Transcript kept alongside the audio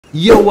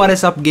Yo, what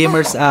is up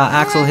gamers,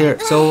 Axel here.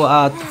 So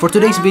for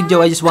today's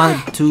video I just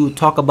wanted to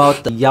talk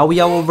about Yao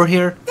Yao over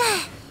here,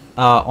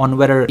 on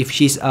whether if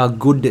she's a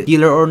good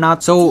healer or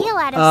not. So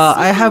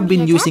I have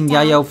been using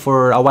Yao Yao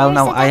for a while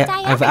now.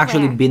 I've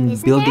actually been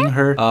building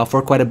her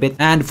for quite a bit,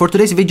 and for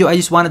today's video I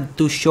just wanted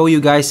to show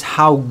you guys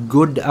how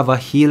good of a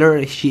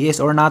healer she is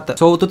or not.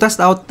 So to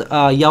test out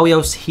Yao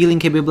Yao's healing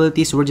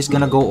capabilities, we're just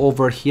gonna go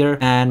over here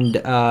and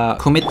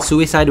commit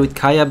suicide with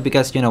Kaya,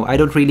 because you know I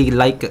don't really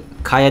like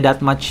Kaya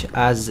that much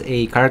as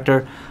a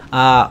character.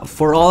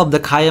 For all of the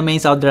Kaya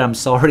mains out there, I'm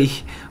sorry,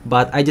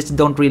 but I just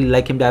don't really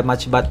like him that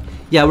much. But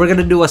yeah, we're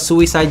gonna do a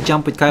suicide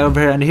jump with Kaya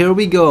over here, and here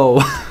we go.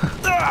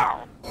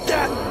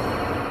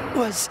 That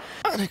was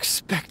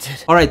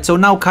unexpected. Alright, so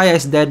now Kaya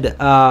is dead.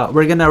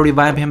 We're gonna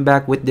revive him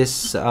back with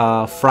this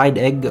fried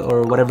egg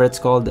or whatever it's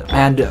called,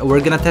 and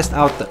we're gonna test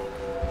out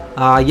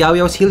Yao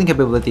Yao's healing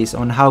capabilities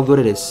on how good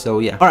it is. So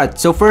yeah. Alright,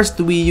 so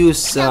first we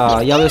use Yao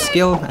Yao's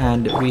skill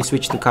and we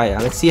switch to Kaya.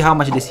 Let's see how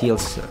much this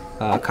heals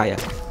Kaya.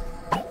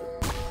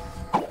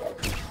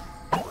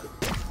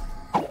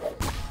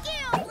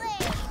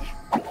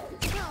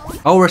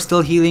 Oh, we're still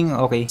healing.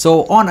 Okay,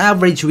 so on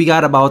average we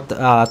got about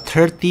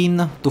 13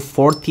 to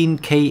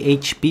 14k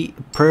HP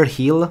per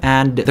heal,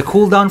 and the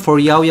cooldown for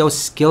Yao Yao's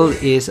skill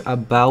is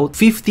about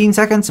 15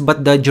 seconds,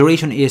 but the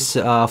duration is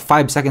 5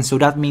 seconds, so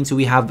that means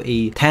we have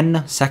a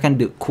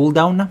 10-second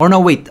cooldown. Or no,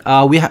 wait,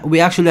 we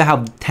actually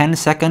have 10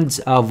 seconds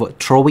of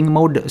throwing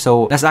mode,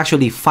 so that's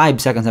actually 5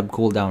 seconds of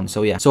cooldown.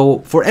 So yeah, so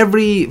for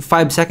every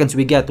 5 seconds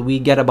we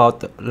get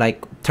about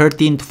like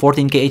 13 to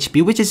 14k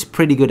HP, which is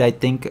pretty good, I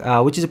think,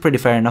 which is pretty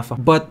fair enough.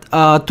 But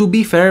to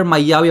be fair, my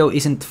Yao Yao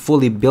isn't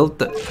fully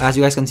built. As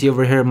you guys can see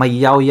over here, my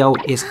Yao Yao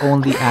is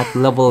only at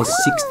level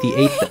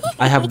 68.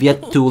 I have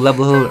yet to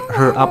level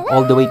her up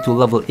all the way to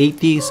level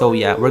 80, so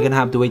yeah, we're gonna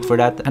have to wait for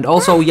that. And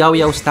also Yao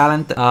Yao's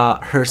talent,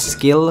 her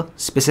skill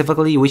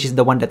specifically, which is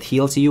the one that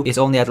heals you, is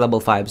only at level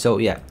 5. So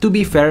yeah, to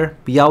be fair,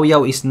 Yao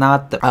Yao is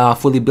not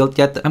fully built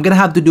yet. I'm gonna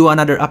have to do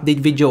another update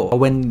video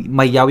when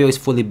my Yao Yao is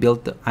fully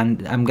built,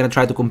 and I'm gonna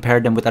try to compare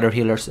them with other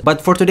healers. But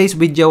for today's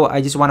video,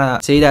 I just wanna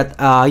say that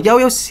Yao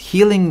Yao's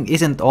healing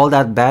isn't all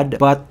that bad,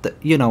 but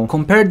you know,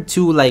 compared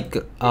to like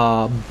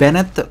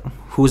Bennett,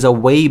 who's a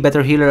way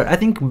better healer, I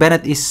think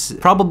Bennett is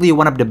probably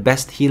one of the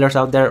best healers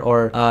out there.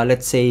 Or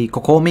let's say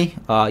Kokomi.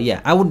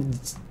 Yeah, I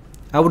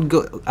would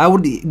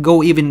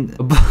go even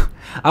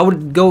I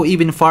would go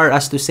even far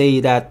as to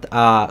say that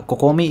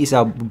Kokomi is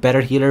a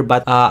better healer,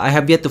 but I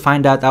have yet to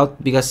find that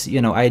out because,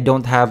 you know, I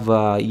don't have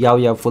Yao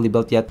Yao fully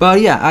built yet. But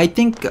yeah, I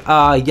think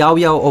Yao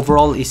Yao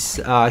overall is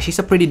she's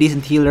a pretty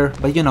decent healer,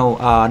 but you know,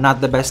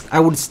 not the best. I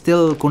would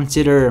still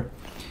consider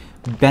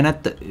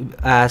Bennett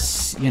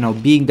as, you know,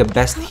 being the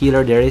best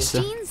healer there is,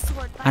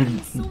 and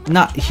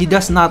he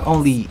does not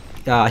only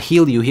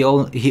heal you,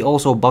 he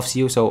also buffs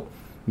you, so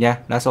yeah,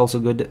 that's also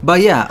good. But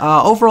yeah,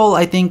 overall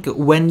I think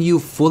when you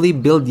fully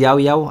build Yao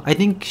Yao, I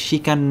think she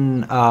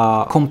can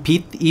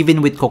compete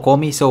even with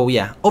Kokomi. So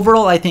yeah,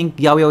 overall I think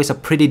Yao Yao is a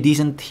pretty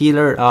decent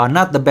healer,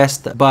 not the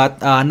best,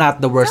 but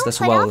not the worst as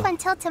well.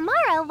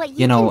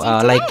 You know,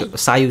 like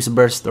Sayu's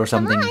burst or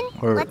something,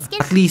 or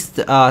at least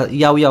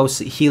Yao Yao's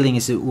healing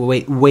is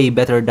way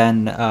better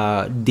than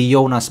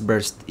Diona's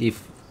burst,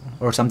 if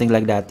or something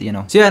like that, you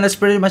know. So yeah, that's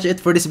pretty much it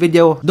for this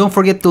video. Don't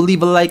forget to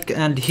leave a like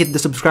and hit the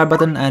subscribe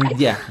button, and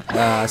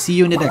yeah, see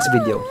you in the next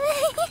video.